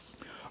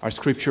Our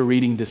scripture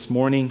reading this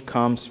morning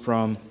comes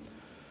from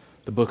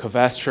the book of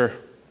Esther,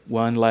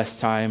 one last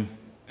time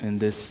in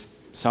this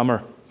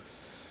summer.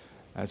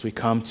 As we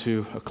come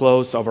to a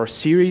close of our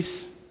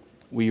series,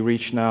 we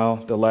reach now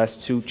the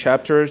last two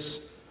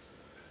chapters,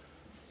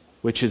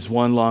 which is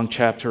one long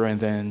chapter and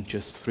then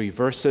just 3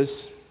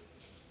 verses.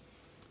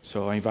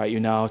 So I invite you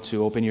now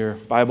to open your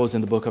Bibles in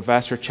the book of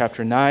Esther,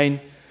 chapter 9,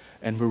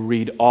 and we'll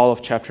read all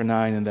of chapter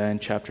 9 and then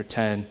chapter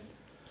 10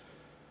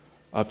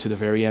 up to the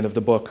very end of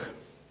the book.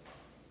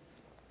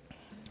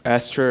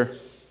 Esther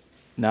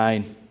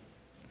 9.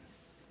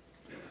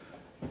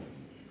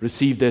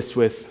 Receive this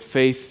with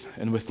faith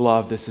and with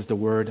love. This is the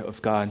word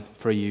of God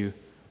for you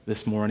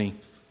this morning.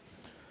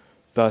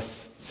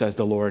 Thus says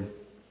the Lord.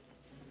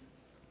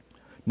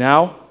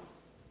 Now,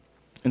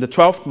 in the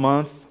 12th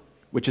month,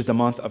 which is the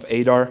month of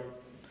Adar,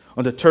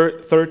 on the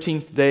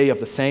 13th day of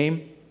the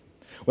same,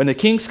 when the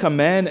king's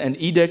command and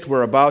edict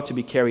were about to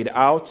be carried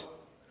out,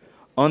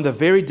 on the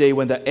very day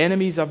when the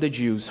enemies of the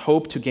Jews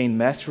hoped to gain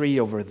mastery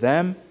over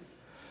them,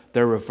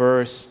 the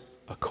reverse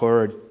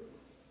occurred.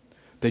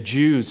 The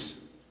Jews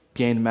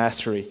gained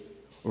mastery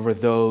over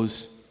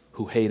those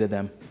who hated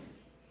them.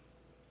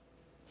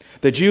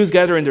 The Jews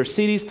gathered in their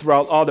cities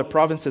throughout all the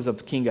provinces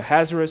of King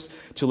Ahasuerus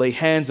to lay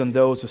hands on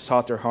those who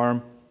sought their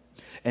harm,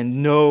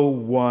 and no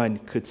one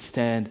could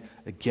stand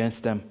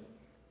against them.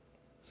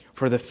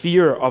 For the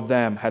fear of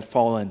them had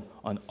fallen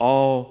on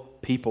all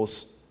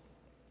peoples.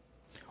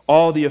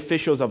 All the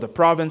officials of the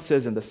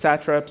provinces and the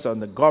satraps and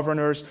the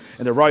governors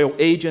and the royal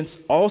agents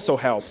also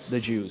helped the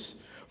Jews,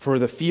 for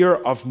the fear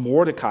of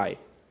Mordecai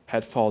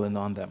had fallen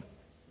on them.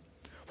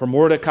 For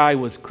Mordecai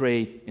was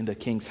great in the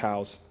king's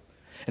house,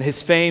 and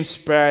his fame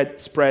spread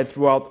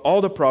throughout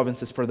all the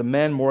provinces, for the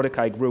man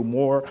Mordecai grew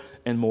more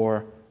and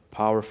more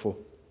powerful.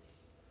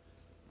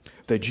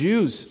 The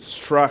Jews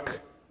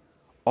struck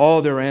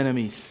all their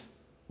enemies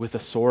with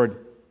a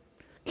sword,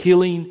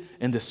 killing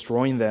and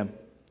destroying them,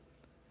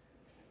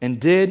 and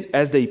did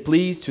as they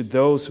pleased to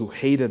those who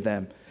hated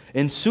them.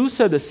 In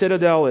Susa, the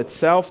citadel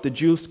itself, the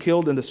Jews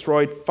killed and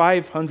destroyed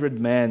 500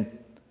 men.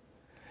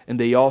 And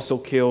they also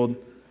killed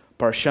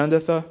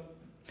Parshandatha,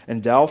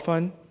 and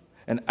Dalphon,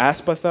 and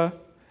Aspatha,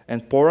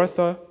 and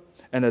Poratha,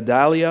 and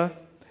Adalia,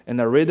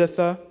 and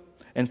Aridatha,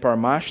 and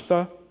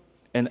Parmashtha,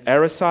 and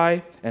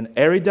Arisai, and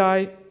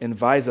Aridai, and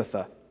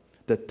Visatha,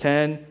 the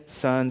 10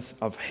 sons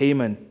of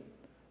Haman,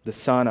 the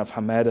son of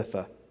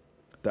Hammedatha,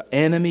 the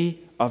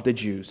enemy of the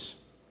Jews.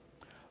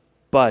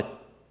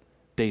 But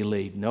they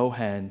laid no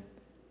hand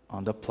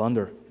on the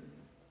plunder.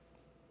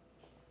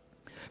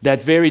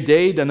 That very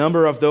day, the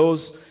number of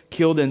those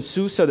killed in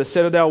Susa, the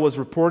citadel, was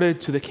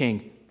reported to the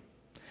king.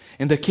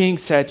 And the king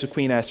said to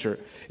Queen Esther,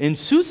 "In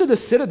Susa, the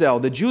citadel,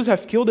 the Jews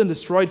have killed and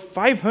destroyed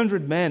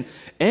 500 men,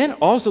 and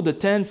also the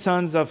 10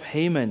 sons of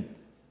Haman.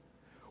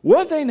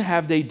 What then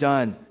have they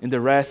done in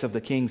the rest of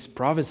the king's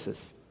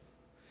provinces?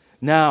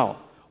 Now,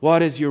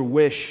 what is your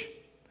wish?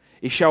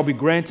 It shall be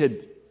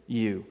granted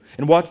you.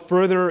 And what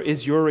further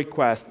is your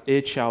request?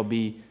 It shall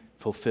be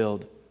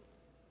fulfilled."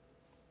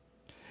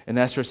 And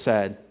Esther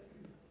said,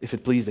 "If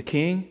it please the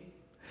king,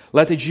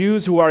 let the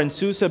Jews who are in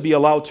Susa be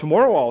allowed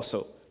tomorrow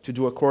also to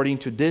do according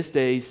to this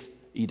day's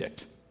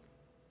edict.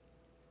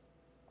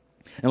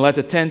 And let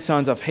the 10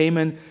 sons of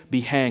Haman be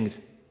hanged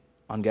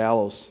on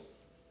gallows."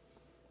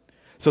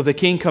 So the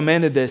king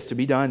commanded this to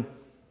be done.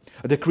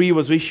 A decree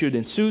was issued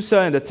in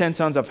Susa, and the 10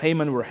 sons of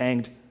Haman were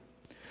hanged.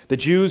 The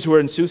Jews who were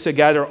in Susa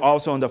gathered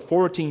also on the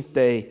 14th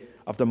day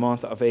of the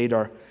month of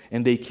Adar,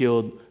 and they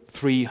killed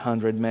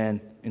 300 men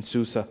in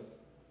Susa.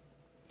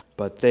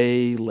 But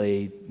they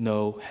laid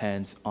no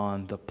hands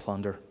on the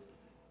plunder.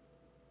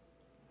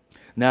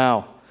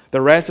 Now,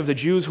 the rest of the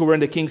Jews who were in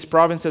the king's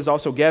provinces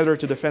also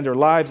gathered to defend their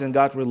lives and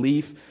got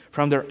relief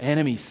from their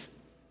enemies,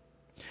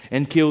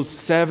 and killed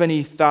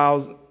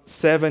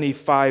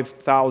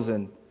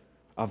 75,000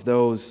 of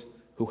those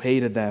who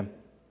hated them.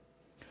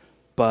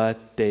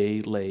 But they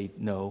laid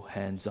no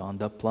hands on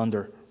the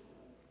plunder.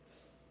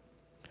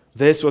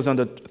 This was on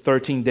the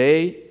 13th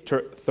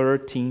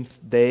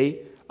day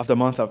of the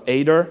month of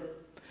Adar,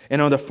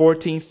 and on the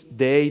 14th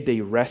day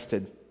they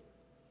rested,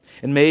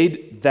 and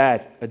made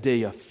that a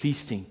day of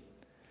feasting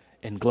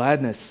and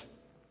gladness.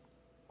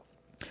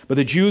 But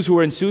the Jews who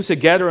were in Susa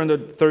gathered on the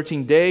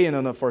 13th day and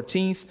on the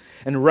 14th,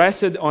 and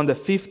rested on the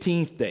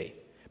 15th day,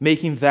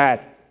 making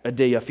that a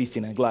day of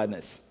feasting and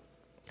gladness.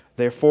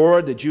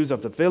 Therefore, the Jews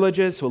of the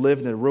villages who lived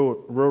in the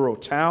rural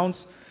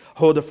towns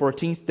hold the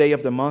 14th day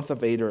of the month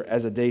of Adar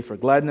as a day for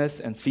gladness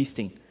and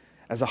feasting,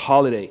 as a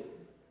holiday,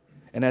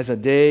 and as a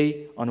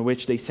day on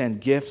which they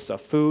send gifts of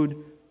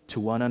food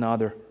to one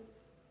another.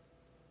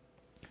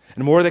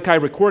 And Mordecai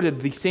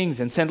recorded these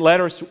things and sent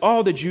letters to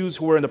all the Jews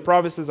who were in the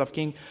provinces of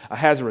King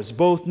Ahasuerus,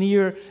 both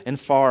near and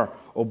far,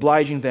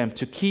 obliging them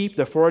to keep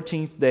the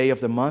 14th day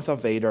of the month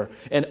of Adar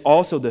and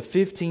also the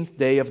 15th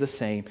day of the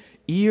same,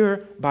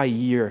 year by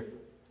year,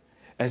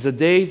 as the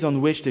days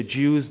on which the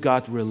Jews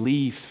got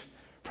relief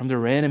from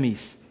their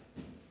enemies,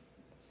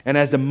 and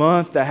as the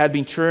month that had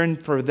been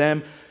turned for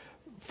them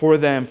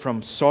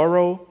from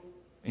sorrow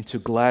into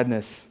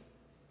gladness,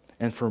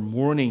 and for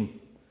mourning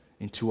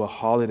into a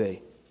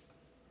holiday.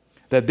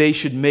 That they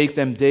should make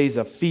them days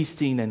of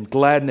feasting and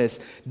gladness,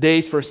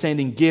 days for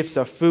sending gifts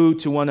of food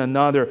to one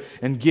another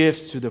and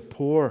gifts to the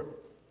poor.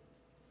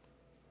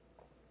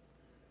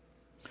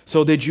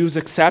 So the Jews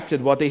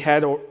accepted what they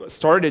had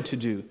started to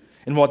do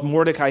and what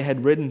Mordecai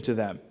had written to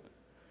them.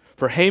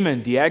 For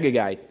Haman the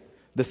Agagite,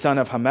 the son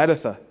of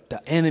Hammedatha,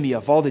 the enemy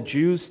of all the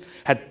Jews,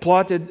 had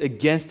plotted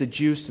against the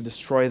Jews to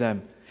destroy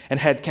them, and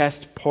had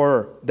cast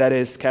pur, that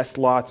is, cast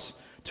lots,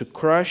 to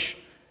crush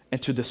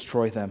and to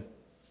destroy them.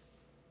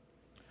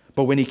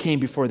 But when he came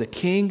before the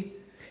king,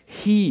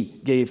 he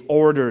gave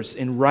orders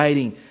in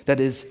writing that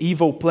his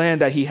evil plan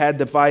that he had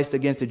devised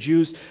against the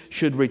Jews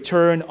should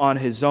return on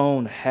his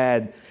own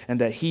head,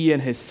 and that he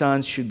and his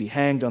sons should be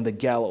hanged on the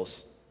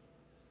gallows.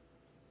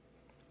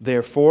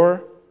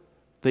 Therefore,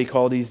 they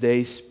call these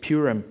days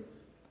Purim,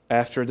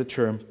 after the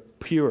term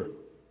pure.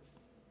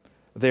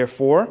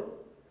 Therefore,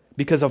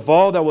 because of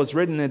all that was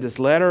written in this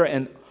letter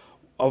and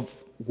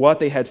of what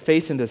they had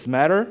faced in this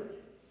matter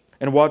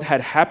and what had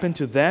happened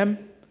to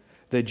them,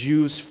 the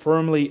Jews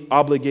firmly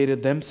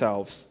obligated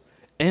themselves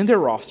and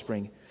their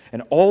offspring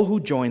and all who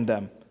joined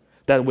them,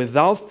 that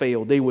without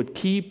fail they would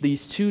keep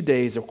these 2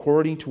 days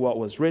according to what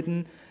was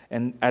written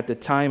and at the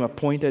time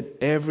appointed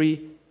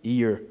every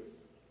year,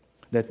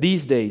 that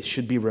these days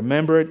should be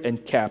remembered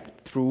and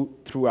kept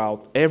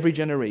throughout every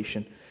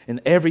generation, in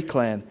every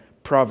clan,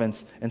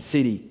 province, and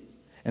city,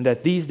 and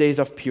that these days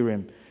of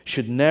Purim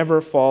should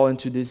never fall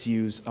into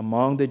disuse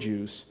among the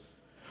Jews,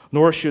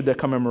 nor should the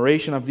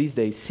commemoration of these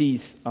days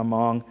cease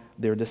among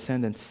their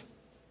descendants.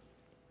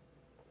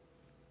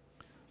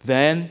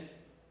 Then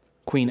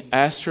Queen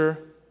Esther,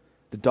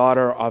 the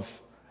daughter of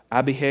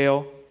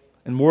Abihail,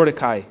 and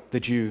Mordecai, the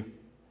Jew,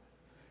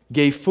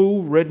 gave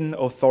full written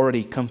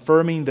authority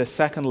confirming the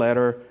second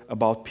letter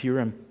about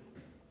Purim.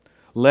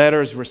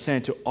 Letters were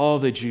sent to all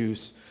the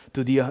Jews,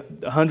 to the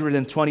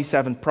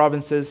 127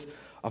 provinces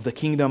of the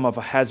kingdom of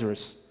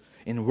Ahasuerus,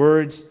 in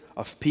words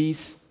of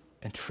peace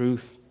and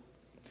truth,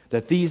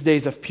 that these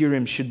days of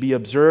Purim should be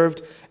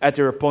observed at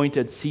their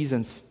appointed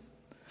seasons,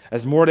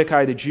 as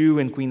Mordecai the Jew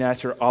and Queen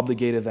Esther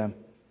obligated them,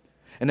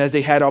 and as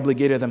they had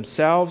obligated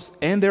themselves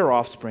and their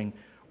offspring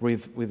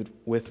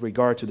with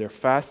regard to their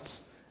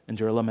fasts and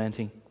their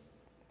lamenting.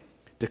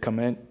 The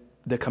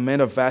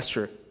command of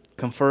Esther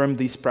confirmed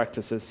these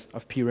practices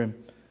of Purim,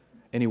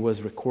 and it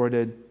was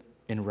recorded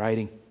in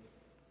writing.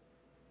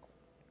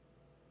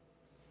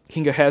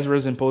 King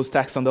Ahasuerus imposed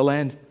tax on the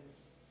land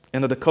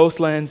and on the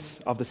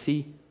coastlands of the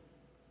sea.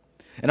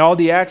 And all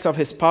the acts of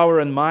his power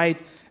and might,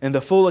 and the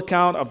full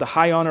account of the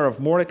high honor of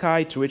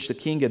Mordecai to which the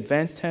king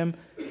advanced him,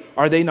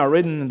 are they not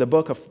written in the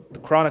book of the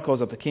Chronicles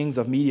of the kings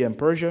of Media and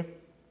Persia?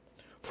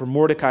 For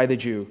Mordecai the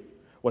Jew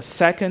was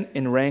second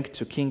in rank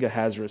to King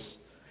Ahasuerus,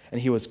 and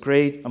he was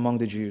great among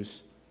the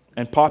Jews,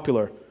 and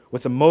popular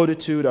with the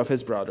multitude of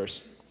his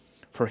brothers,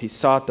 for he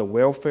sought the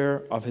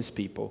welfare of his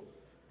people,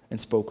 and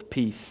spoke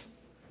peace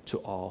to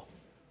all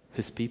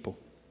his people.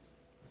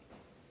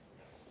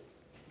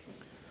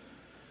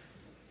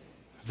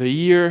 The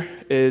year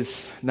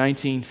is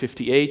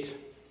 1958,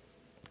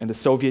 and the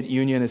Soviet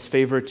Union is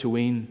favored to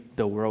win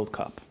the World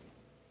Cup.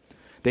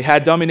 They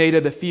had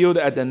dominated the field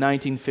at the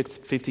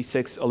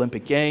 1956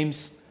 Olympic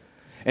Games,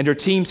 and their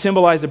team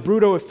symbolized the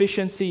brutal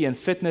efficiency and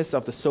fitness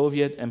of the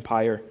Soviet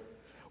Empire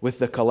with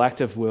the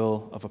collective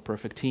will of a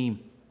perfect team.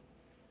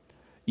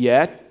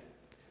 Yet,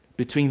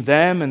 between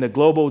them and the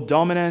global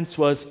dominance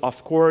was,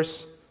 of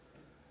course,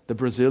 the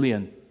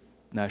Brazilian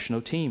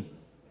national team.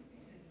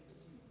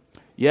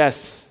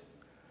 Yes,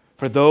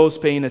 for those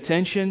paying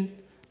attention,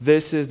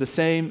 this is the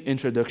same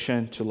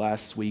introduction to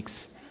last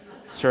week's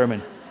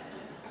sermon.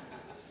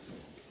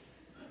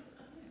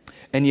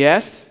 And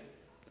yes,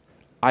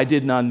 I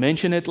did not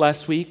mention it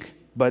last week,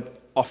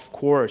 but of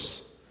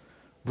course,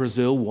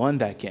 Brazil won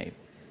that game.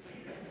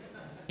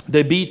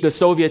 They beat the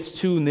Soviets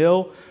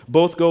 2-0,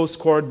 both goals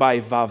scored by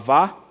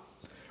Vavá,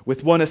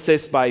 with one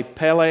assist by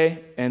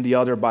Pelé and the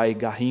other by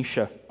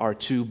Garrincha, our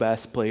two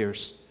best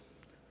players.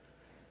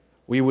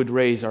 We would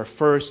raise our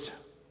first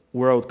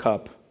World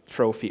Cup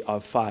trophy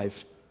of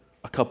 5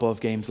 a couple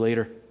of games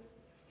later.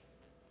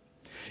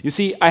 You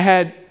see, I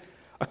had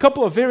a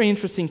couple of very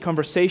interesting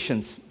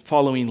conversations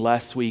following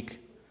last week's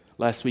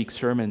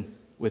sermon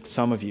with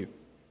some of you.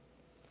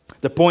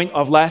 The point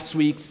of last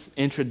week's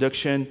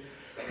introduction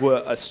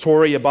was a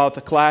story about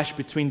the clash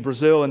between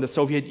Brazil and the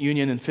Soviet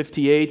Union in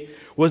 1958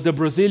 was the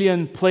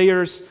Brazilian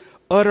players'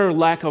 utter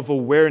lack of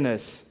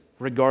awareness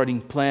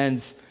regarding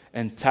plans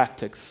and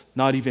tactics,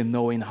 not even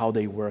knowing how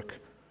they work.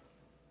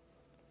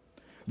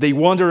 They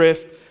wonder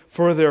if,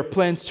 for their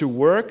plans to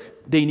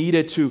work, they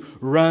needed to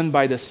run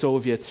by the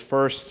Soviets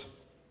first,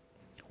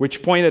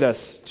 which pointed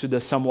us to the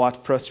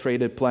somewhat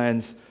frustrated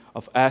plans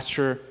of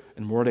Esther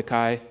and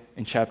Mordecai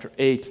in chapter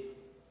 8.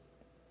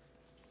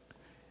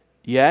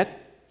 Yet,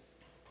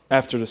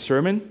 after the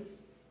sermon,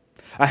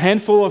 a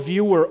handful of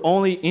you were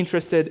only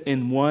interested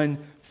in one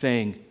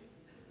thing.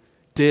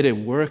 Did it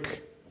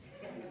work?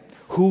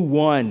 Who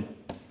won?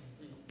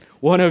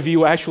 One of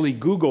you actually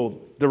Googled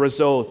the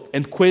result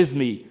and quizzed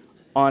me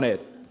on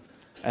it,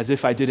 as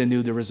if I didn't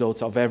know the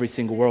results of every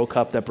single World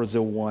Cup that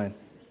Brazil won.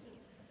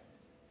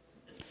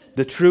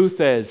 The truth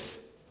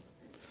is,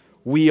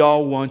 we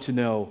all want to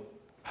know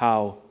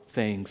how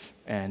things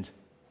end.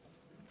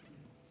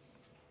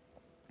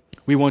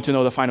 We want to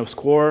know the final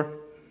score,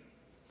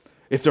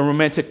 if the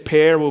romantic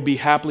pair will be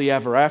happily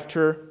ever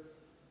after,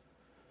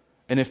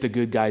 and if the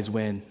good guys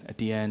win at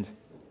the end.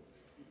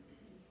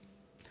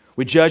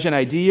 We judge an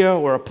idea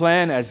or a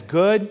plan as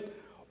good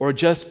or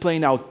just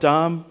plain out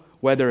dumb,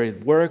 whether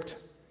it worked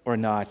or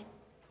not.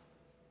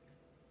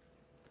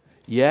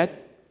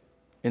 Yet,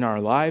 in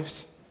our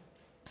lives,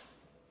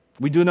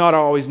 we do not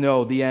always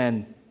know the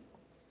end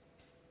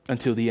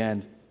until the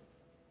end.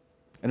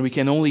 And we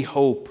can only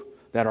hope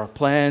that our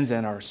plans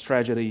and our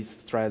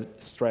strategies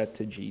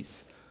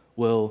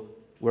will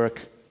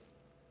work.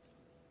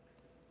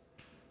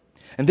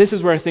 And this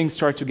is where things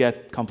start to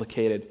get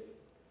complicated.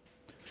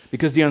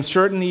 Because the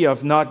uncertainty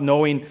of not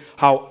knowing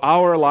how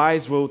our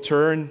lives will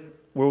turn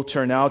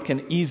out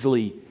can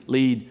easily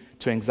lead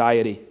to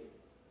anxiety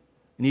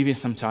and even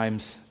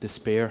sometimes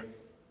despair.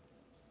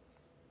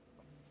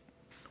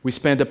 We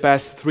spent the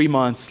past 3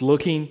 months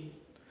looking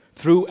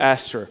through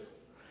Esther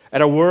at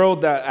the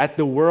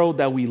world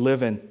that we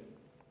live in.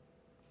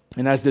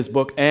 And as this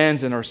book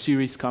ends and our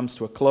series comes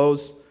to a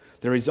close,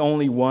 there is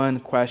only one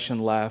question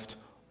left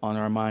on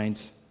our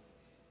minds.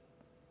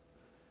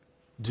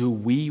 Do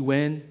we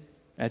win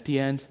at the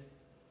end?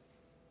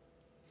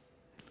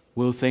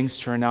 Will things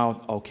turn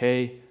out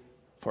okay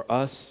for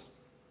us?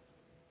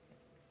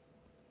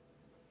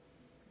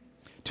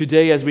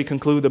 Today, as we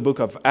conclude the book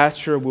of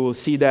Esther, we will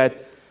see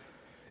that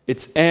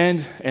its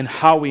end and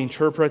how we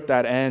interpret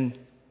that end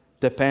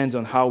depends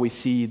on how we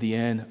see the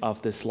end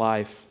of this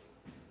life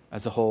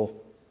as a whole.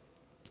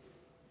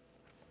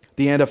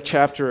 The end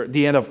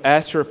of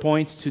Esther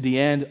points to the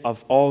end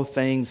of all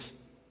things.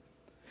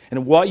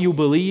 And what you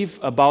believe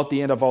about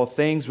the end of all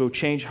things will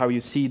change how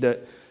you see the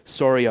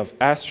story of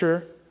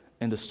Esther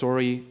and the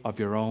story of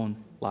your own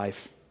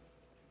life.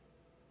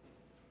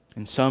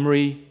 In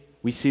summary,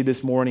 we see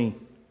this morning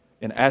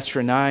in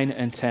Esther 9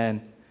 and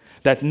 10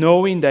 that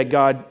knowing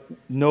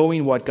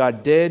what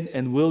God did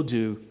and will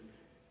do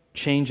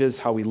changes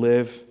how we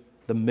live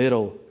the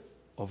middle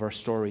of our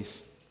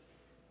stories.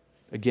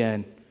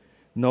 Again,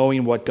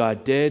 knowing what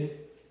God did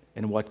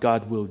and what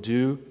God will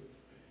do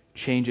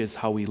changes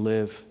how we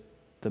live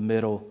the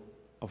middle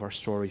of our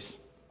stories.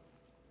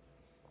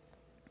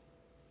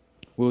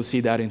 We'll see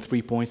that in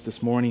 3 points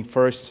this morning.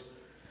 First,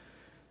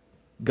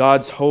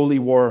 God's holy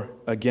war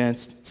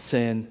against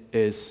sin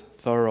is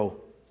thorough.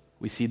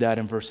 We see that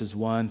in verses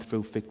 1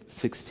 through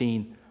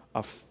 16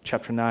 of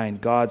chapter 9.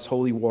 God's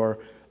holy war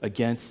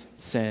against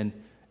sin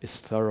is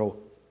thorough.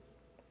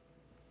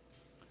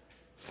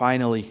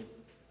 Finally,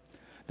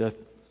 the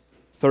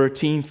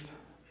 13th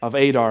of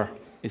Adar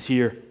is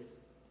here.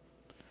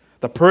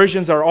 The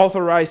Persians are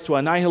authorized to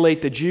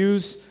annihilate the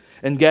Jews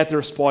and get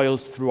their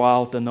spoils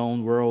throughout the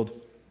known world.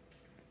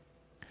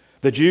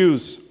 The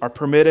Jews are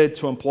permitted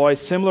to employ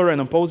similar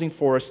and imposing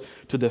force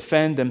to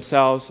defend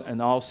themselves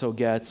and also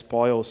get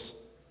spoils.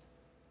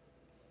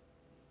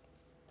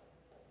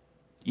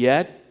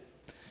 Yet,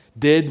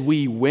 did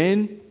we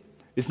win?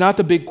 Is not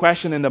the big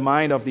question in the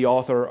mind of the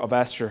author of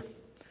Esther.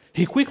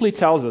 He quickly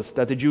tells us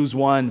that the Jews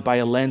won by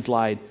a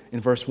landslide in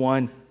verse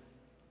 1.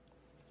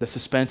 The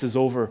suspense is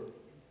over.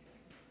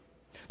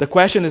 The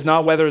question is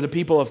not whether the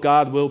people of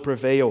God will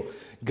prevail.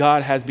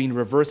 God has been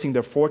reversing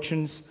their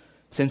fortunes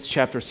since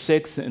chapter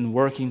 6 and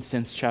working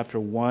since chapter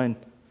 1.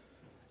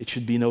 It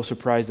should be no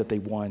surprise that they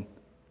won.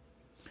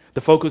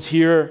 The focus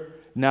here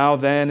now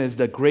then is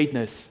the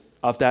greatness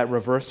of that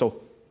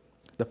reversal.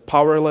 The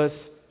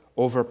powerless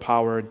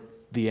overpowered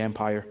the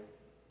empire.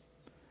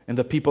 And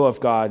the people of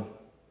God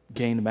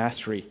gained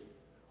mastery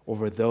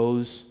over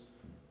those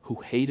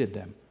who hated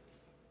them.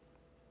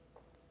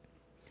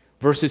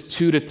 Verses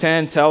 2 to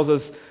 10 tells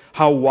us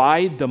how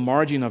wide the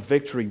margin of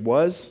victory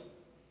was.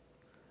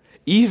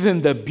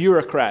 Even the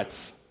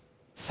bureaucrats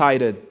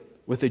sided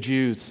with the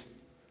Jews.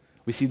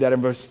 We see that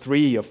in verse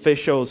 3.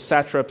 Officials,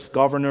 satraps,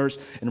 governors,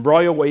 and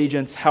royal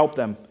agents helped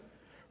them,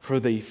 for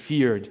they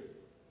feared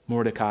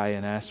Mordecai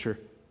and Esther.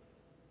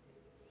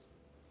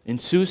 In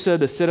Susa,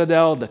 the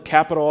citadel, the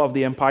capital of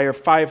the empire,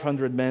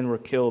 500 men were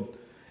killed,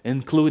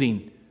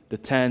 including the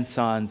 10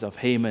 sons of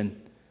Haman,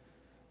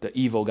 the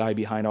evil guy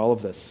behind all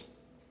of this.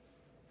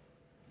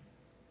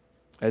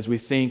 As we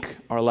think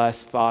our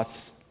last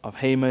thoughts of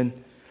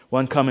Haman,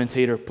 one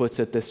commentator puts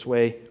it this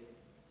way: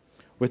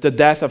 with the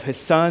death of his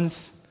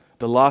sons,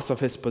 the loss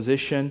of his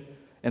position,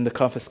 and the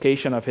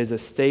confiscation of his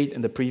estate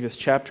in the previous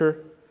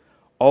chapter,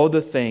 all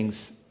the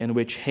things in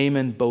which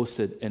Haman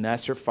boasted in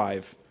Esther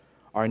 5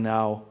 are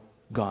now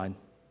gone,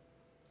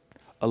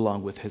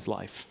 along with his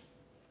life.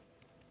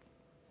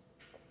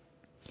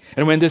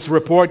 And when this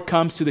report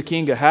comes to the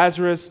king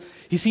Ahasuerus,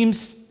 he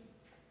seems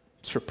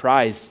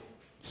surprised,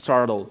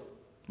 startled,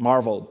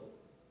 marveled.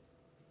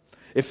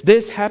 If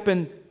this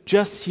happened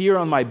just here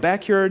on my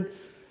backyard,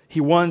 he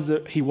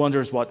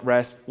wonders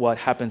what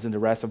happens in the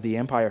rest of the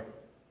empire.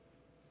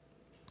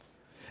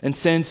 And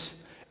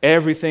since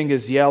Everything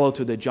is yellow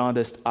to the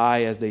jaundiced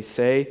eye, as they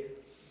say.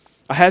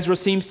 Ahasuerus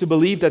seems to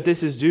believe that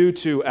this is due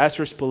to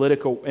Esther's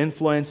political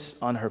influence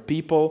on her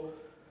people.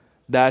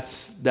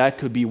 That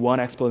could be one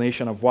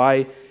explanation of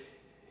why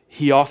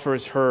he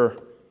offers her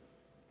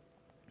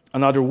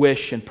another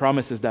wish and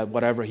promises that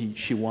whatever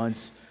she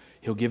wants,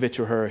 he'll give it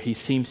to her. He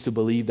seems to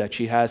believe that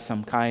she has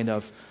some kind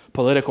of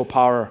political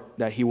power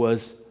that he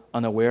was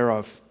unaware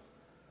of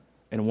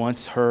and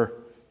wants her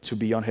to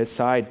be on his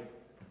side.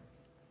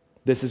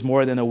 This is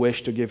more than a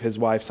wish to give his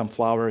wife some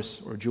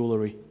flowers or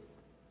jewelry.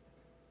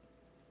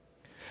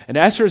 And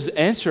Esther's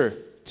answer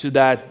to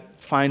that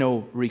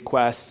final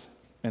request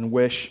and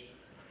wish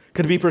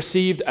could be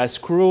perceived as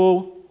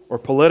cruel or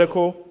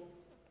political,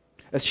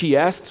 as she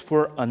asks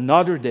for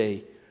another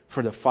day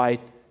for the fight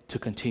to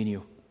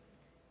continue.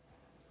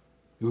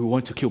 We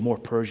want to kill more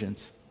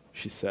Persians,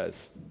 she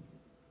says.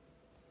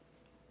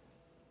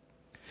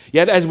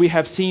 Yet, as we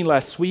have seen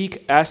last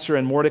week, Esther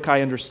and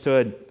Mordecai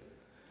understood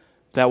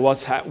that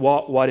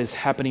what is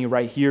happening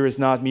right here is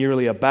not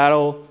merely a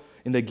battle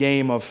in the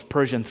game of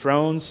Persian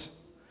thrones,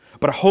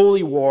 but a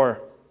holy war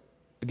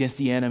against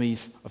the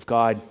enemies of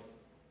God.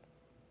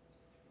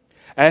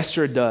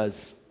 Esther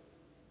does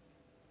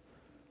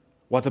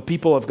what the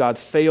people of God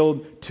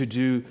failed to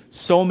do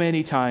so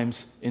many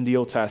times in the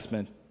Old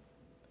Testament.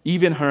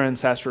 Even her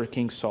ancestor,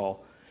 King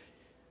Saul.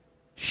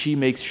 She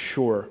makes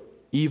sure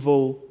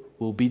evil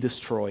will be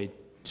destroyed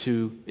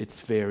to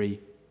its very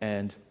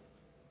end.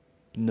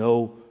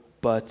 No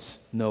buts,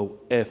 no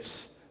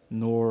ifs,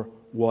 nor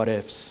what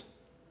ifs.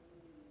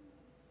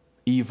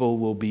 Evil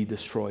will be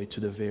destroyed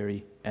to the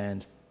very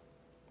end.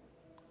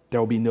 There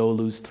will be no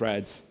loose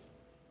threads.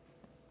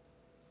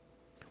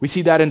 We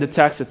see that in the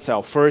text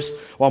itself. First,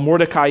 while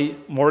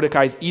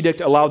Mordecai's edict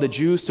allowed the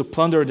Jews to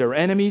plunder their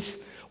enemies,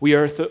 we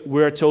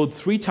are told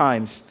 3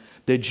 times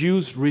the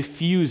Jews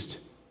refused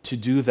to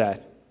do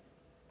that.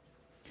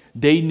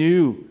 They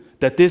knew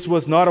that this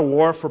was not a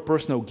war for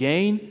personal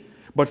gain,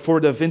 but for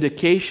the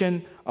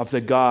vindication of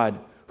the God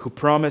who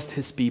promised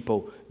his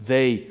people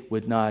they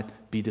would not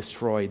be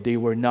destroyed. They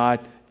were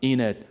not in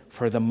it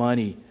for the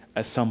money,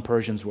 as some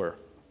Persians were.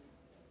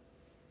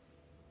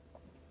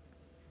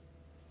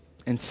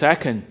 And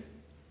second,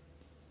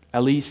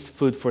 at least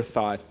food for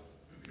thought.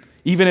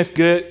 Even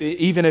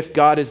if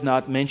God is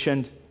not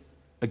mentioned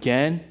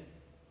again,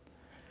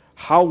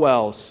 how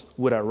else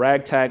would a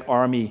ragtag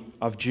army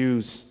of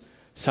Jews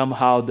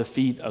somehow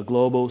defeat a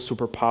global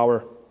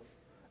superpower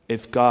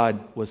if God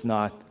was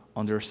not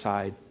on their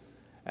side,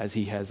 as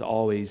he has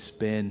always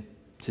been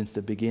since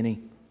the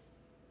beginning?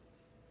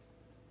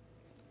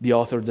 The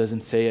author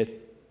doesn't say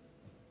it,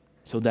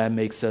 so that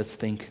makes us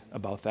think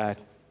about that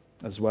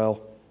as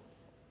well.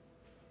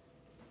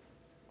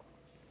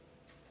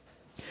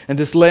 And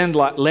this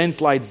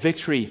landslide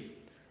victory,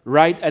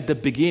 right at the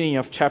beginning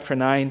of chapter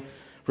 9,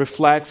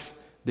 reflects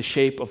the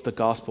shape of the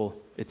gospel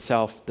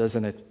itself,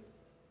 doesn't it?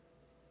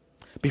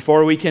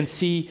 Before we can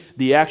see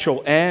the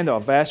actual end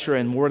of Esther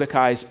and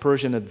Mordecai's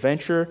Persian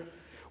adventure,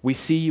 we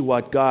see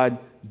what God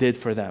did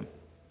for them.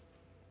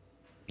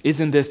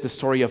 Isn't this the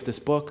story of this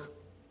book?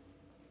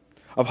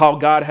 Of how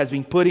God has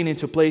been putting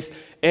into place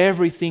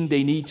everything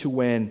they need to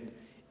win,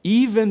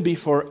 even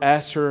before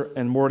Esther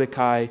and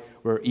Mordecai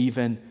were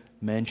even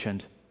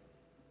mentioned.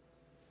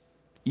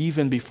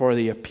 Even before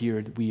they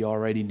appeared, we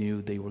already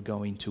knew they were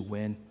going to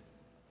win.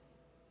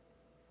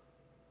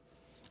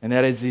 And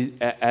that is,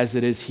 as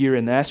it is here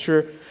in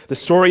Esther, the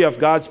story of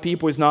God's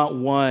people is not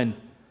one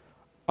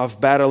of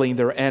battling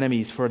their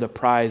enemies for the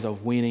prize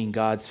of winning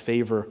God's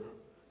favor.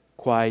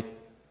 Quite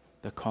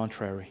the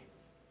contrary.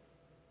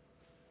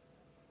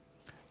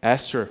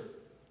 Esther,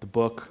 the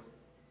book,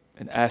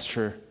 and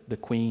Esther, the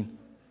queen,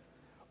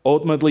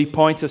 ultimately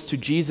points us to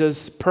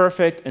Jesus'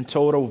 perfect and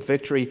total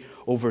victory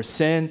over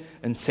sin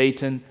and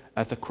Satan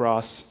at the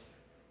cross.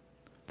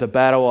 The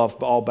battle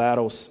of all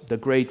battles, the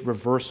great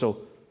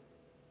reversal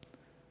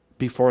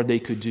before they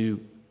could do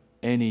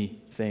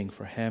anything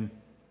for him.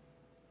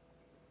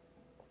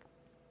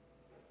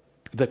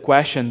 The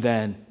question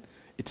then,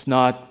 it's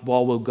not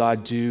what will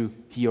God do?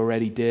 He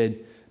already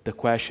did. The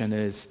question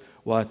is,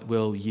 what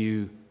will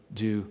you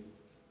do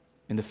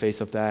in the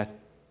face of that?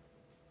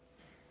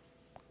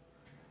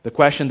 The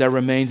question that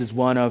remains is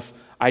one of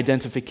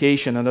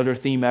identification, another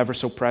theme ever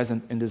so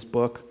present in this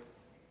book.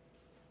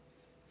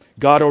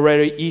 God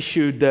already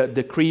issued the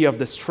decree of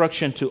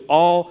destruction to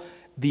all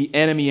the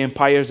enemy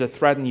empires that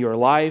threaten your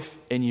life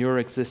and your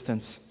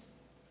existence.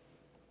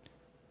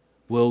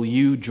 Will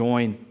you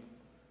join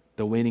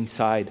the winning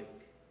side?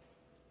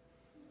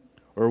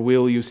 Or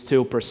will you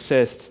still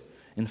persist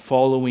in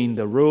following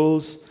the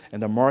rules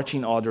and the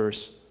marching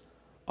orders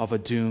of a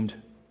doomed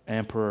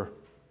emperor?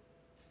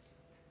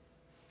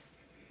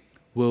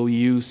 Will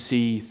you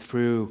see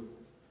through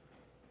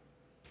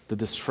the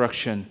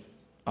destruction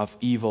of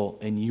evil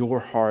in your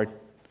heart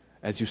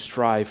as you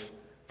strive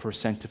for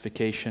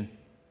sanctification,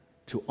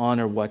 to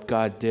honor what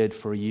God did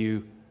for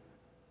you?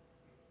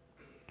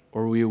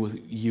 Or will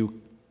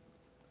you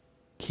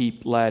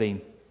keep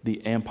letting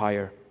the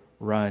empire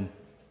run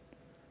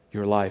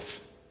your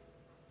life?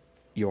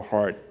 your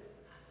heart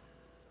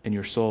and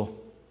your soul.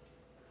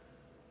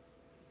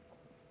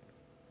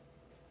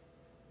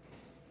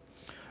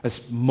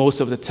 As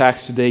most of the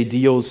text today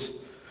deals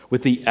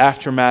with the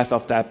aftermath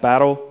of that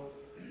battle,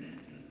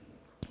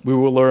 we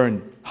will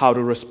learn how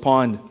to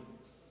respond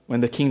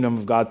when the kingdom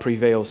of God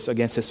prevails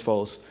against his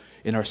foes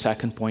in our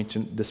second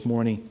point this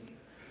morning.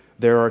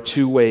 There are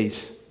two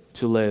ways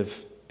to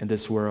live in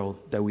this world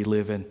that we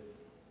live in.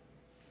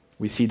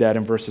 We see that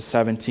in verses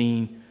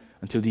 17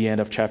 until the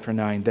end of chapter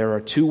 9. There are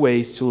two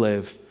ways to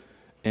live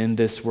in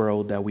this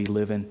world that we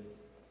live in.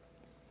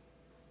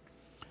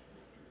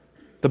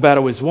 The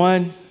battle is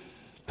won.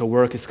 The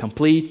work is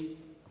complete.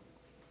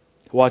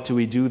 What do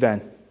we do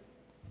then?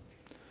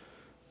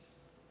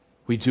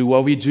 We do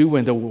what we do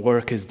when the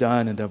work is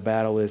done and the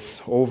battle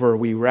is over.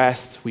 We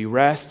rest,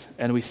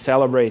 and we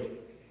celebrate.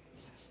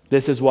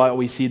 This is what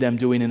we see them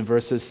doing in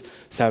verses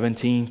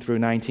 17 through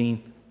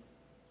 19.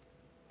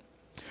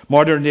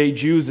 Modern-day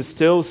Jews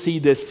still see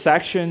this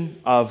section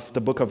of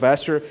the book of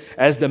Esther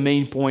as the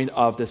main point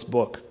of this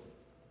book.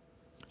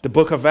 The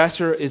book of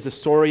Esther is the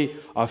story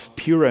of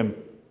Purim,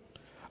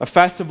 a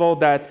festival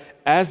that,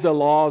 as the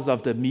laws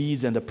of the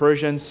Medes and the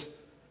Persians,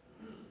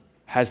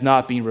 has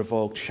not been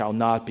revoked, shall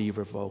not be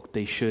revoked.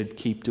 They should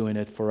keep doing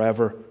it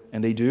forever,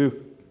 and they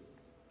do.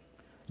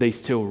 They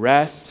still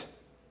rest,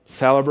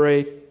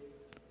 celebrate,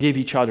 give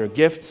each other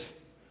gifts,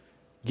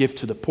 give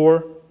to the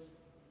poor.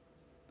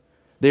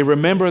 They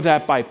remember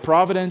that by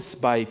providence,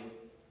 by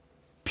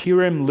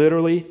Purim,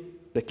 literally,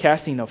 the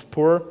casting of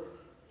Pur,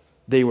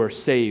 they were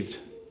saved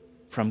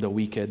from the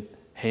wicked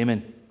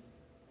Haman.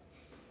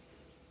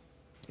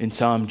 In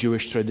some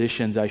Jewish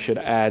traditions, I should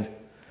add,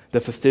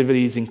 the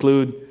festivities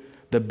include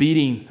the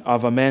beating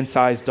of a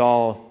man-sized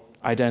doll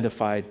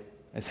identified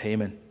as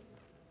Haman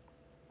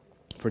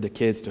for the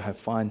kids to have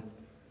fun.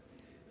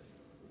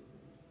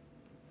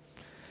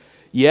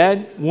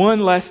 Yet, one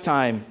last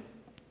time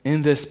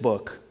in this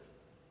book,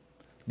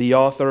 the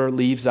author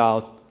leaves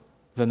out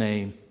the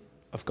name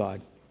of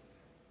God.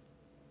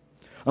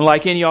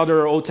 Unlike any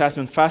other Old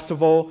Testament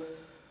festival,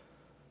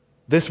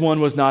 this one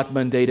was not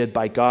mandated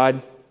by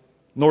God,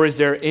 nor is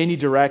there any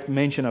direct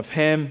mention of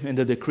him in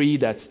the decree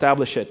that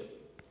established it,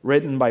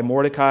 written by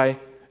Mordecai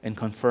and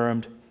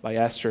confirmed by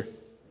Esther.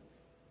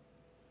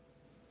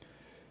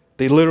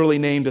 They literally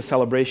named the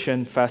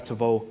celebration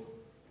festival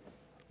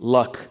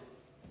Luck,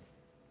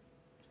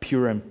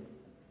 Purim.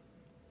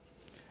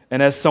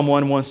 And as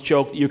someone once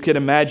joked, you could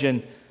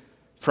imagine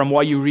from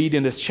what you read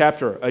in this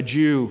chapter, a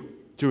Jew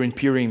during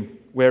Purim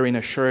wearing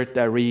a shirt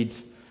that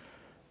reads,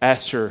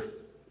 Esther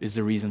is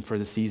the reason for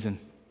the season.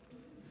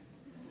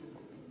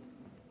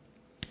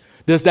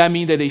 Does that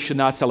mean that they should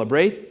not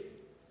celebrate?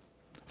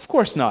 Of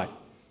course not.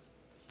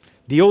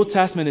 The Old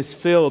Testament is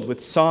filled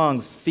with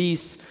songs,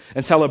 feasts,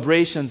 and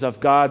celebrations of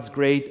God's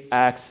great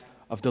acts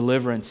of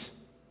deliverance.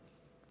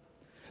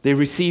 They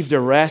received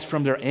their rest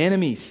from their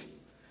enemies.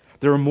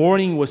 Their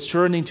mourning was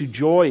turned into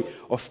joy.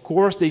 Of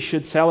course they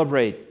should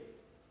celebrate.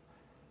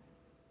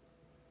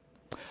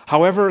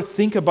 However,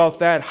 think about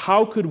that.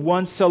 How could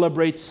one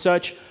celebrate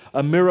such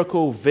a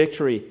miracle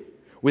victory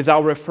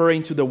without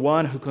referring to the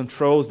one who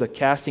controls the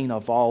casting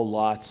of all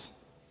lots?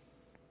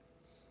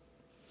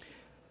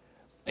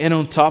 And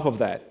on top of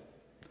that,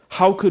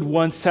 how could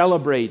one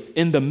celebrate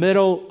in the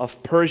middle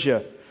of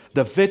Persia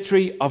the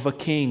victory of a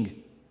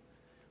king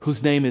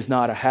whose name is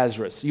not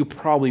Ahasuerus? You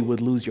probably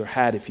would lose your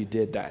head if you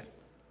did that.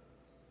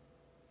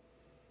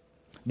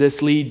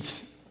 This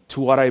leads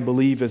to what I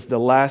believe is the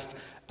last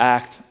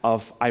act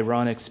of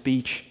ironic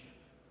speech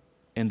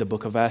in the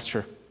book of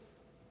Esther.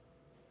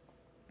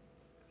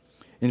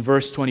 In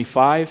verse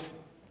 25,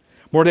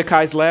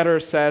 Mordecai's letter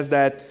says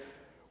that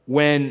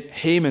when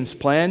Haman's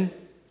plan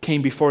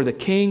came before the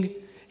king,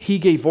 he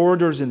gave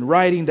orders in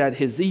writing that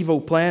his evil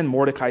plan,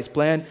 Mordecai's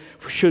plan,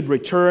 should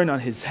return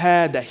on his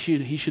head, that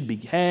he should be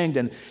hanged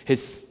and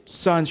his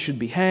sons should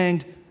be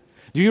hanged.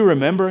 Do you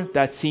remember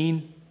that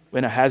scene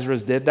when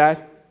Ahasuerus did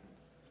that?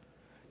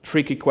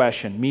 Tricky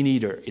question. Me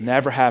neither. It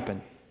never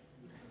happened.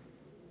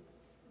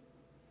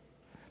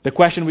 The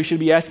question we should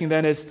be asking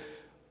then is,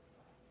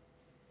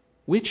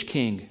 which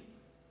king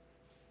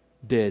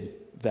did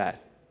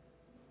that?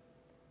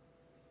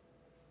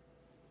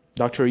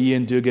 Dr.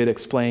 Ian Duguid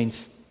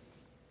explains,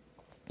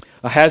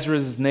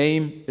 Ahasuerus'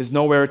 name is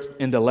nowhere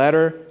in the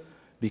letter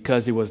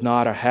because it was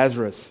not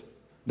Ahasuerus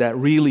that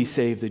really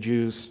saved the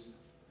Jews.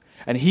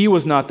 And he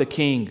was not the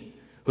king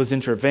whose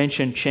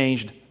intervention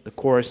changed the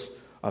course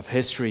of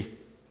history.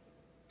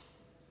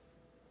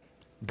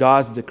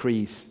 God's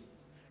decrees,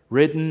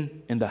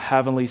 written in the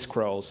heavenly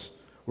scrolls,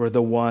 were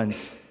the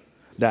ones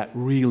that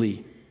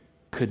really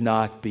could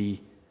not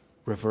be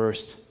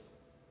reversed.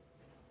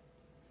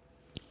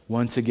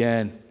 Once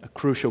again, a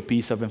crucial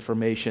piece of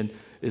information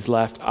is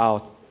left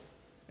out,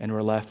 and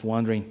we're left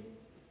wondering.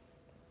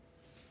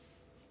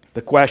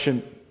 The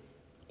question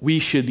we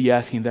should be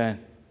asking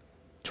then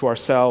to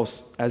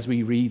ourselves as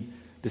we read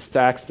this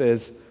text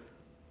is,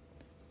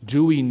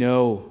 do we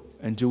know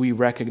and do we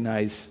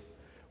recognize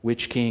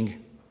which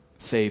king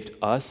saved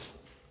us?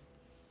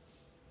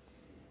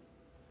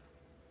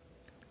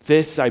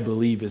 This, I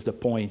believe, is the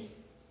point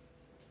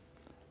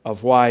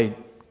of why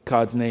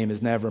God's name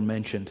is never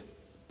mentioned.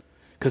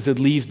 Because it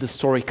leaves the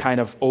story kind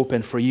of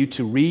open for you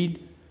to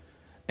read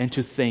and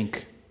to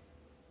think,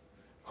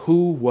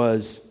 who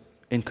was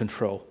in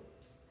control?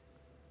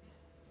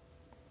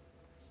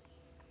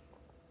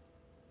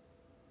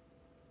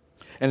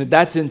 And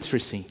that's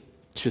interesting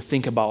to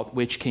think about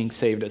which king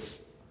saved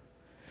us.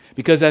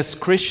 Because as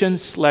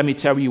Christians, let me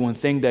tell you one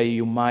thing that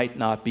you might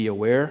not be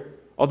aware,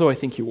 although I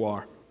think you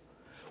are.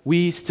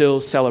 We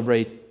still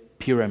celebrate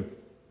Purim.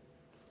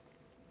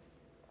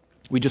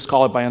 We just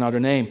call it by another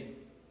name.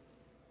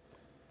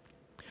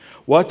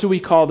 What do we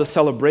call the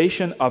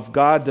celebration of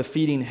God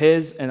defeating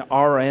his and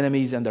our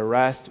enemies and the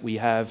rest we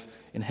have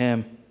in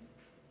him?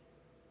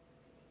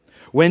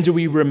 When do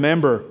we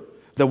remember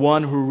the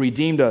one who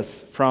redeemed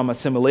us from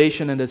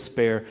assimilation and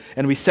despair,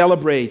 and we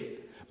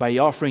celebrate by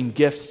offering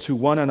gifts to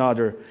one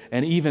another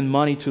and even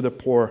money to the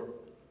poor?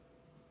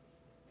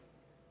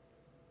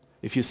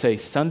 If you say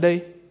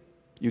Sunday,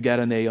 you get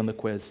an A on the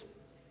quiz.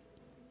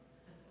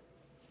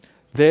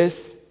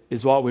 This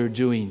is what we're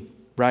doing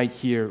right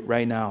here,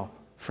 right now,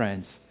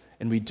 friends.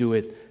 And we do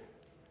it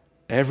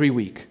every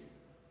week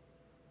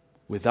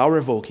without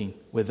revoking,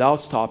 without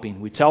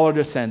stopping. We tell our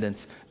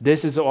descendants,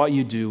 this is what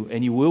you do,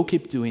 and you will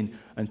keep doing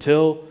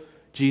until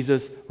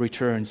Jesus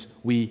returns.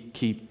 We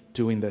keep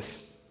doing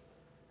this.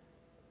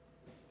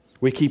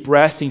 We keep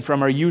resting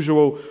from our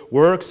usual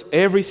works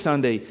every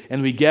Sunday,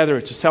 and we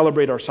gather to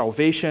celebrate our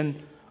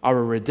salvation,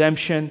 our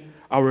redemption,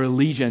 our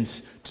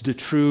allegiance to the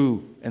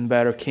true and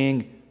better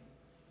King.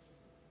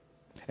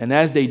 And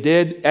as they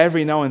did,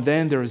 every now and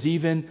then there is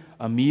even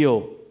a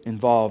meal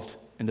involved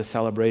in the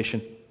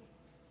celebration.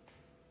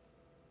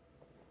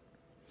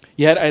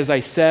 Yet, as I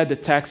said, the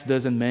text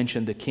doesn't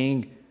mention the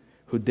king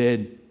who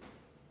did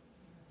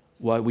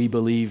what we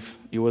believe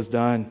it was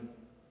done.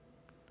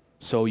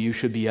 So you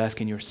should be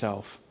asking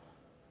yourself,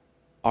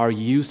 are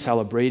you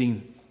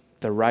celebrating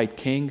the right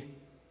king?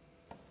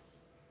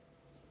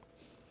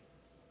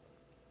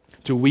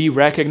 Do we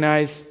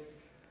recognize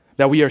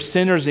that we are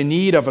sinners in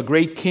need of a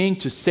great king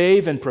to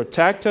save and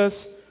protect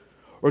us?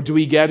 Or do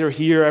we gather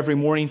here every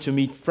morning to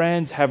meet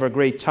friends, have a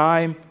great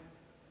time,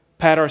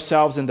 pat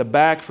ourselves in the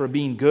back for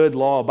being good,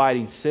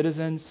 law-abiding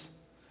citizens?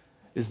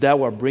 Is that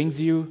what brings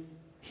you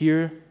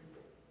here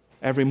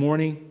every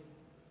morning?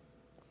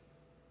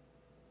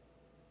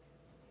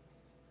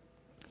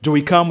 Do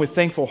we come with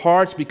thankful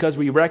hearts because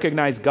we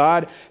recognize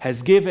God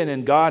has given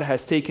and God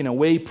has taken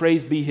away,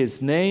 praise be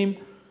his name?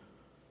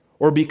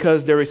 Or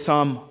because there is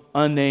some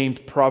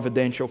unnamed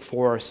providential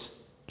force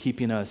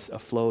keeping us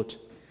afloat?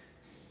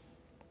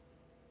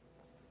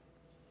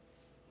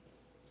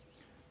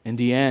 In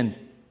the end,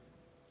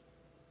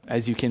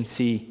 as you can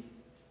see,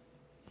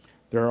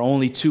 there are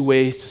only two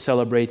ways to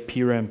celebrate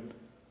Purim.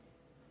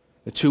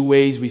 The two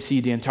ways we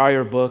see the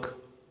entire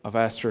book of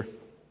Esther.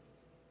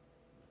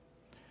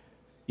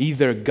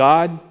 Either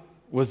God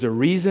was the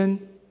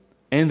reason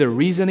and the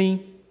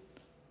reasoning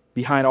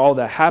behind all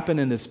that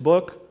happened in this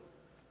book,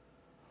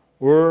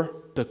 or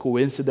the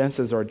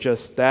coincidences are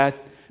just that,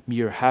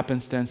 mere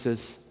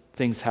happenstances,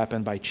 things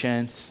happen by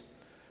chance.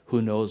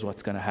 Who knows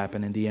what's going to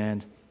happen in the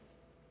end?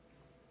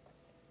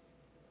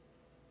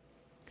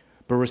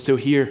 But we're still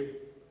here,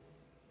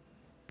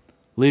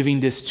 living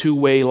this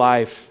two-way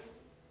life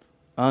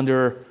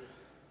under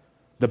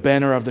the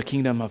banner of the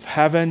kingdom of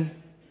heaven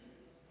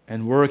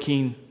and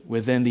working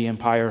within the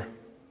empire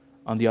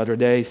on the other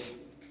days.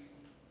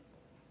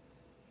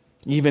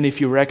 Even if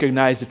you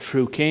recognize the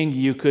true king,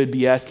 you could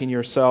be asking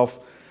yourself,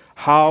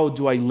 how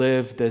do I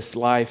live this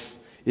life?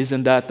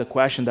 Isn't that the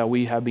question that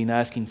we have been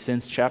asking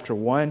since chapter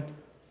 1?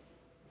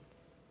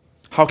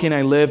 How can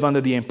I live under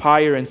the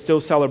empire and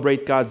still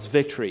celebrate God's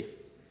victory?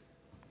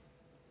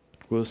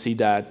 We'll see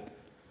that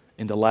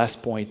in the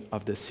last point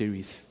of this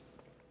series.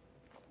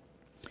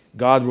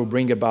 God will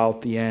bring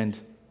about the end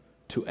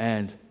to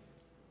end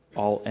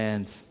all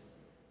ends.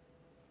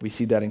 We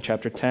see that in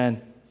chapter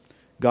 10.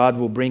 God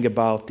will bring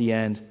about the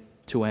end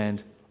to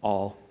end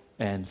all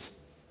ends.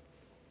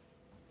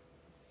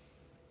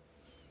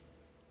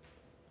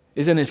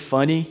 Isn't it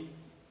funny?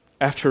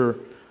 After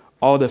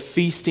all the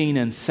feasting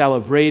and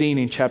celebrating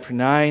in chapter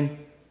 9,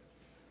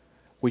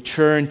 we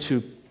turn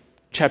to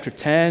chapter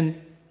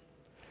 10,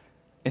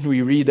 and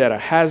we read that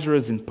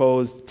Ahasuerus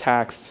imposed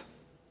tax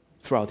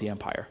throughout the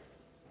empire.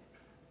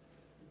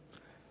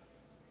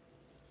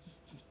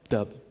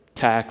 The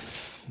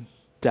tax,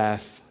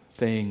 death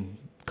thing,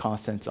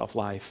 constants of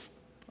life,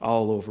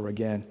 all over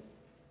again.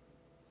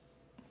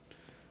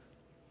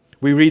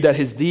 We read that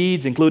his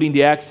deeds, including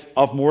the acts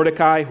of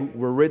Mordecai, who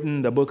were written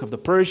in the book of the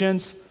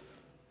Persians.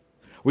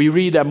 We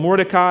read that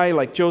Mordecai,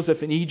 like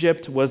Joseph in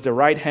Egypt, was the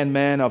right-hand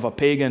man of a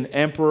pagan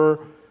emperor.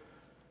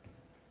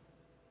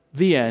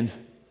 The end.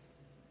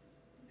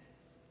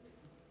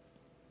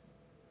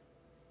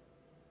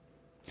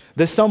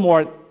 The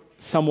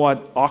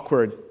somewhat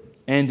awkward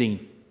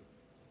ending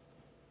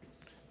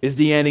is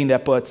the ending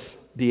that puts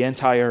the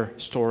entire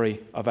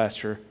story of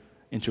Esther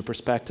into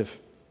perspective.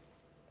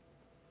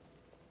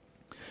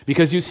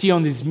 Because you see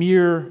on these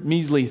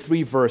measly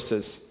 3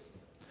 verses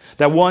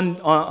that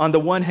on the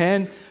one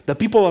hand, the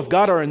people of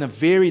God are in a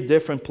very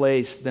different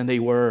place than they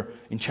were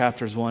in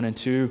chapters 1 and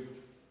 2.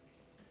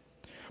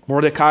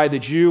 Mordecai the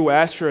Jew,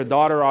 Esther,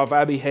 daughter of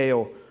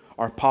Abihail,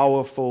 are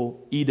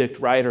powerful edict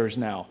writers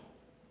now.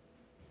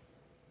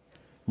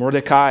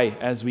 Mordecai,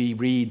 as we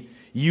read,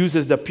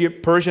 uses the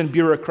Persian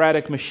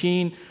bureaucratic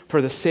machine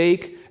for the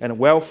sake and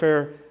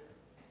welfare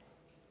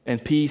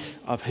and peace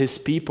of his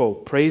people.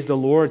 Praise the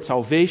Lord,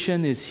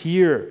 salvation is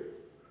here.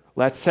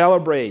 Let's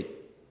celebrate.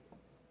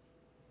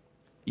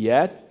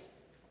 Yet,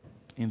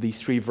 in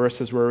these 3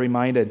 verses, we're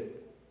reminded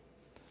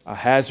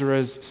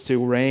Ahasuerus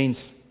still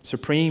reigns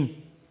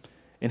supreme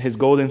in his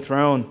golden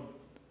throne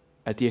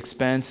at the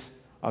expense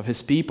of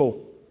his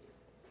people.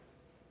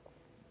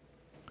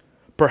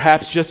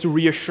 Perhaps just to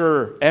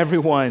reassure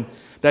everyone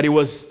that it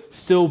was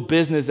still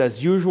business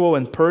as usual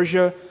in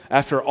Persia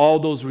after all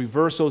those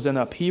reversals and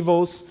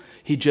upheavals,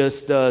 he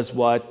just does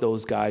what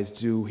those guys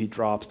do. He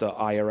drops the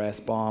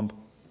IRS bomb.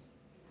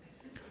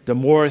 The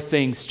more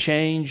things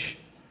change,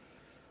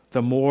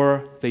 the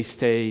more they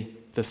stay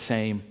the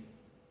same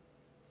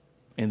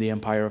in the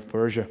empire of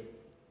Persia.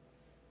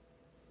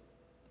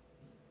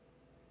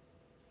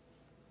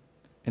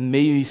 And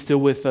maybe still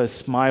with a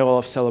smile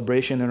of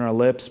celebration on our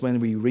lips when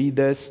we read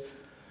this,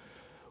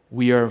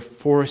 we are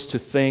forced to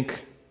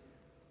think,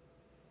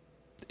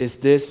 is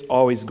this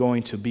always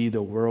going to be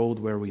the world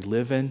where we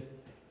live in?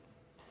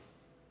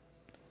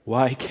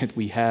 Why can't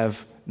we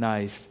have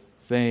nice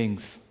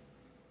things?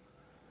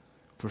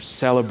 We're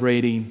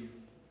celebrating,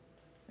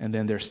 and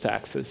then there's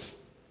taxes.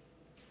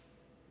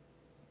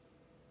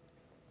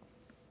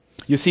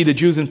 You see, the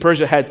Jews in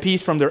Persia had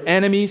peace from their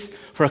enemies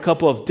for a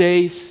couple of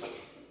days,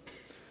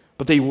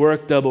 but they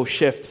worked double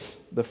shifts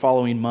the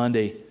following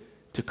Monday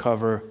to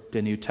cover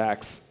the new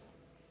tax.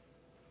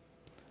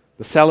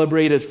 They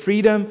celebrated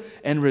freedom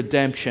and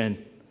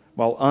redemption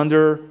while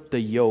under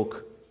the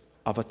yoke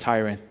of a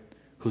tyrant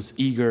who's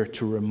eager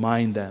to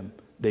remind them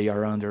they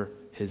are under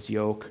his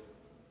yoke.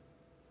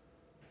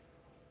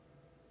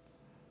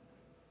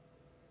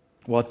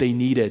 What they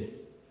needed,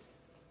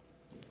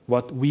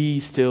 what we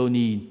still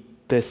need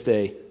this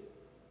day,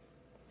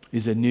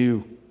 is a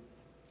new,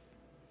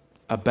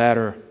 a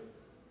better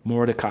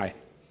Mordecai.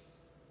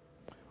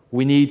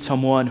 We need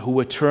someone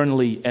who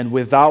eternally and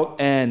without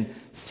end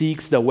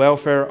seeks the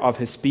welfare of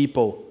his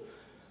people.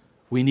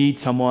 We need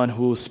someone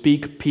who will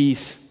speak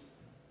peace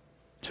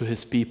to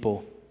his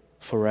people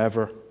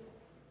forever.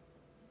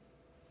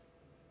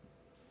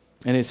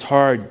 And it's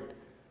hard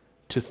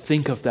to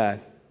think of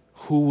that.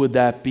 Who would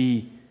that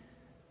be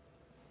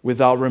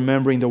without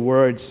remembering the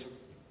words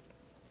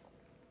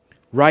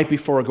right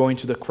before going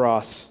to the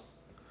cross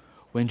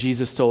when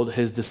Jesus told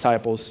his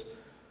disciples,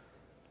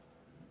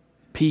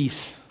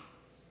 "Peace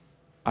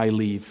I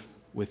leave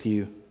with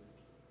you.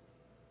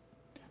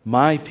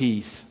 My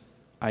peace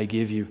I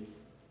give you.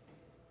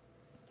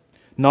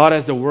 Not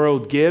as the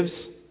world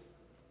gives,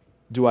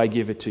 do I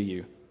give it to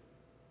you.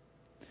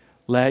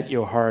 Let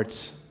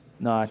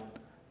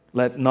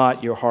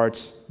not your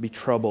hearts be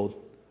troubled,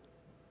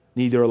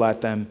 neither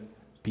let them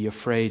be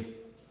afraid."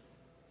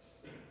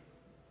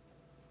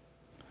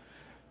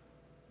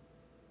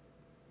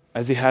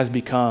 As it has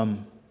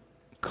become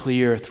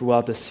clear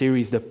throughout the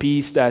series, the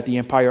peace that the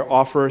empire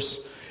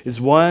offers is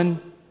one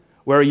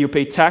where you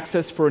pay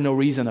taxes for no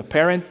reason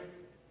apparent,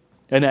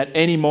 and at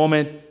any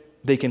moment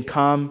they can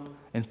come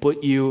and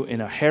put you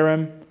in a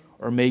harem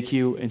or make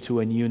you into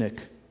an eunuch.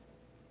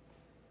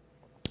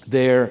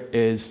 There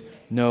is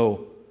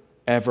no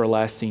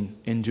everlasting,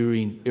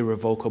 enduring,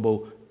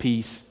 irrevocable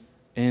peace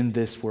in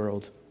this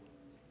world.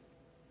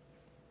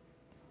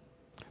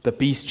 The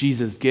peace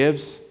Jesus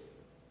gives,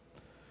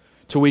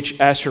 to which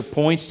Esther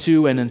points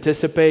to and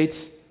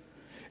anticipates,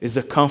 is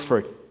a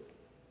comfort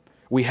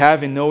we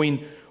have in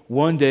knowing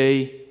one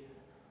day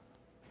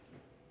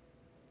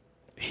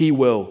he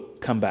will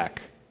come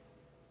back,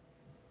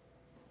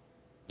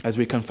 as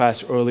we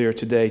confessed earlier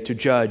today, to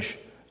judge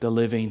the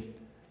living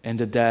and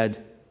the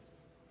dead.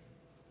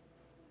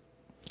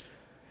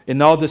 In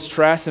all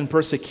distress and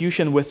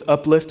persecution with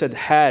uplifted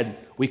head,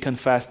 we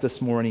confess this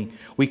morning,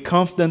 we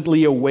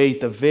confidently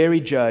await the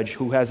very judge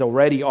who has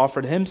already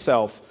offered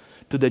himself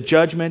to the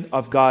judgment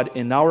of God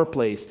in our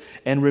place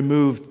and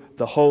removed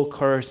the whole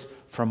curse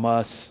from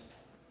us.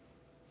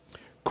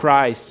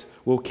 Christ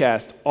will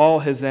cast all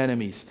his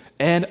enemies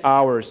and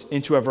ours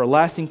into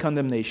everlasting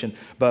condemnation,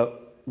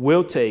 but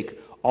will take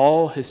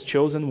all his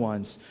chosen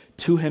ones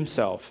to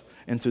himself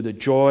and to the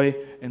joy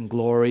and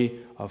glory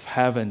of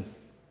heaven.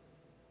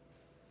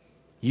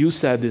 You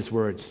said these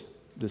words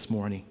this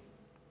morning.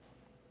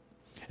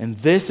 And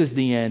this is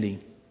the ending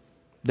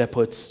that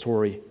puts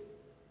story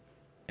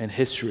and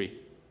history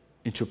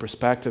into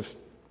perspective.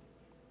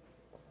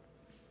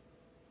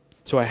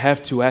 So I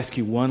have to ask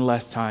you one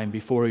last time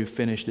before we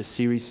finish this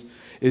series.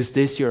 Is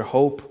this your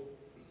hope?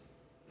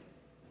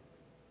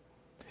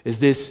 Is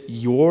this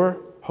your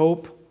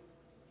hope?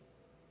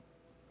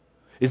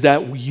 Is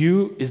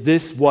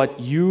this what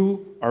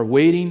you are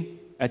waiting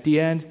at the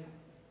end?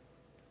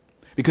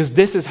 Because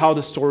this is how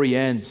the story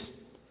ends.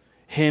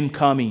 Him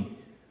coming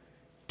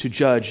to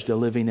judge the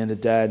living and the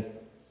dead.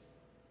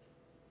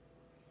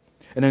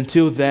 And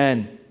until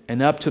then,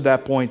 and up to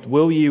that point,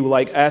 will you,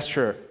 like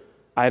Esther,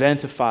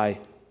 identify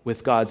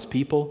with God's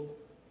people?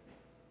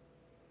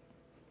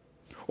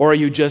 Or are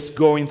you just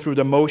going through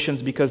the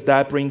motions because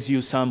that brings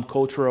you some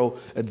cultural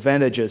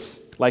advantages,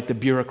 like the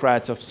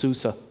bureaucrats of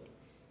Susa?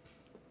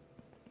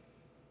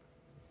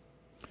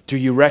 Do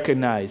you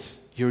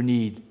recognize your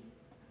need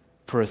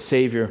for a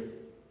Savior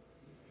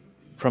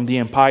from the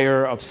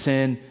empire of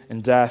sin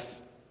and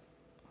death?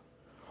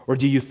 Or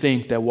do you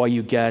think that what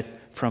you get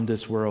from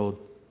this world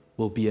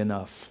will be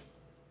enough?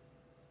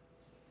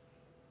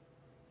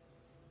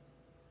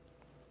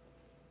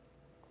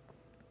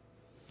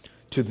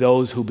 To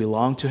those who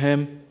belong to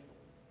Him,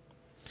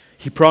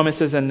 He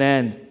promises an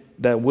end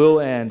that will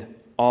end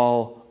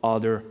all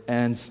other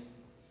ends.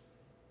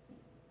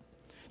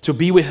 To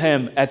be with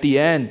Him at the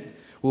end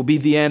will be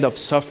the end of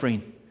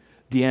suffering,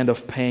 the end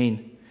of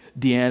pain,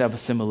 the end of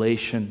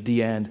assimilation,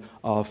 the end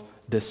of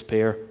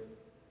despair.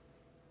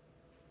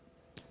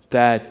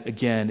 That,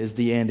 again, is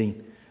the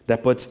ending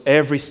that puts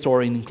every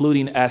story,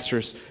 including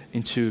Esther's,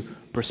 into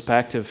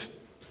perspective.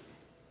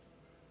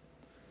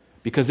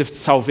 Because if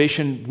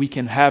salvation we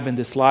can have in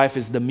this life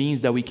is the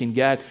means that we can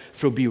get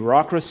through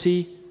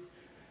bureaucracy,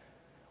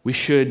 we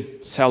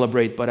should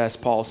celebrate, but as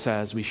Paul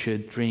says, we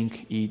should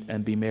drink, eat,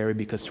 and be merry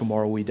because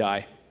tomorrow we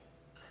die.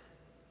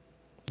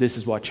 This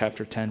is what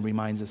chapter 10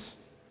 reminds us.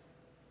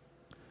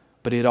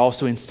 But it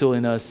also instills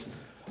in us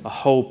a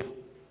hope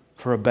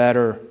for a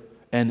better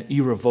and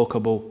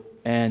irrevocable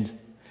end.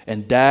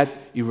 And that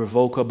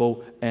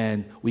irrevocable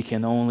end we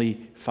can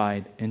only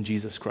find in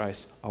Jesus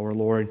Christ, our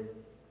Lord.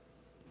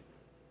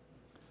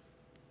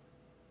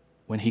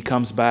 When He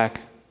comes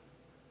back,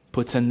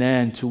 puts an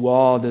end to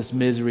all this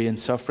misery and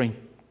suffering,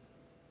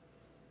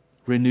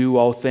 renew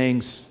all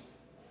things,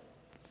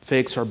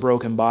 fix our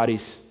broken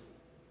bodies,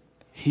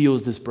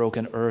 heals this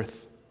broken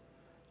earth,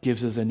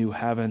 gives us a new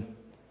heaven,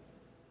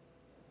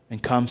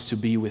 and comes to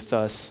be with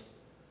us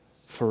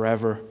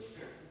forever.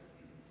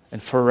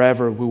 And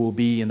forever we will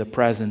be in the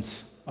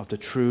presence of the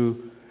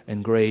true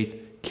and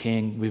great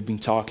King we've been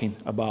talking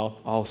about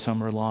all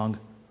summer long.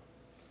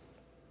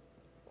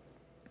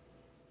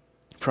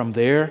 From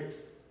there,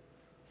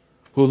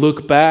 we'll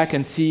look back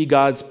and see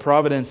God's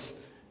providence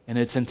in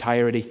its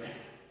entirety.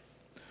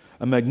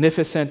 A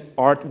magnificent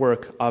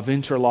artwork of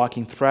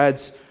interlocking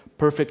threads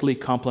perfectly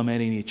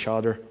complementing each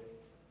other.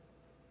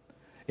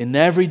 In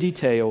every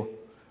detail,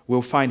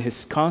 we'll find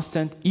His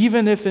constant,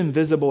 even if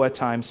invisible at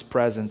times,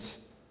 presence.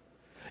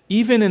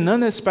 Even in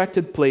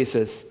unexpected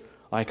places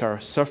like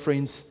our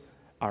sufferings,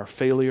 our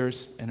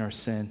failures, and our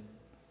sin.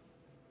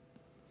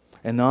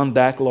 And on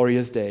that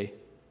glorious day,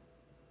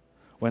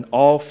 when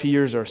all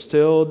fears are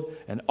stilled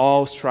and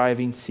all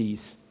striving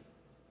cease.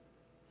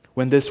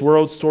 When this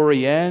world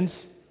story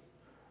ends,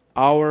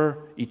 our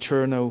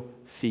eternal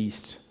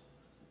feast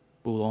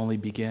will only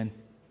begin.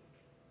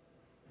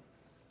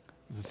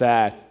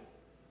 That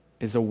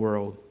is a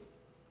world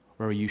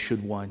where you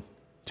should want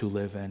to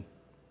live in.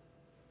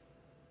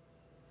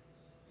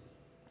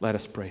 Let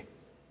us pray.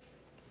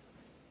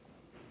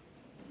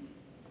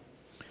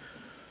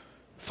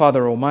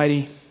 Father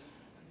Almighty,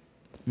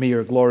 may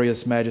your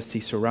glorious majesty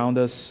surround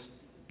us,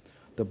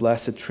 the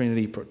blessed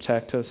Trinity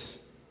protect us,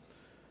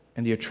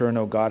 and the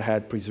eternal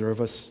Godhead preserve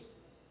us.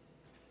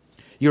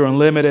 Your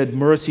unlimited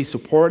mercy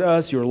support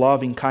us, your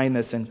loving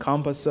kindness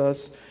encompass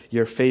us,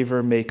 your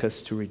favor make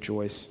us to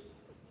rejoice.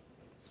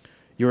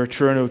 Your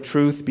eternal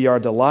truth be our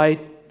delight,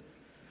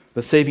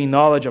 the saving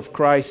knowledge of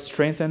Christ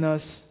strengthen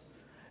us,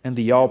 and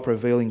the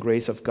all-prevailing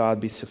grace of God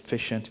be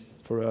sufficient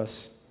for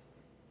us.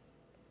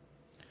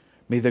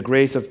 May the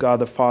grace of God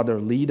the Father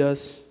lead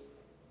us,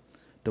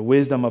 the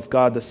wisdom of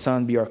God the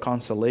Son be our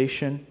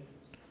consolation,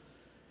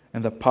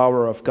 and the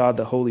power of God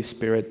the Holy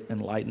Spirit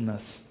enlighten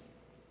us.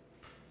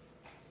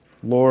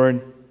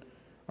 Lord,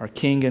 our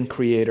King and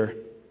Creator,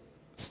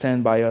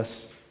 stand by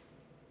us.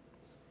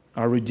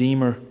 Our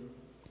Redeemer,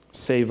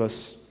 save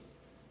us.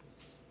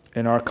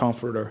 And our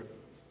Comforter,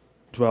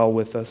 dwell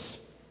with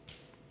us.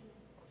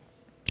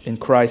 In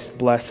Christ's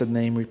blessed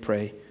name we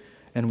pray,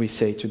 and we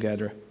say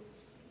together,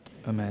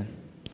 Amen.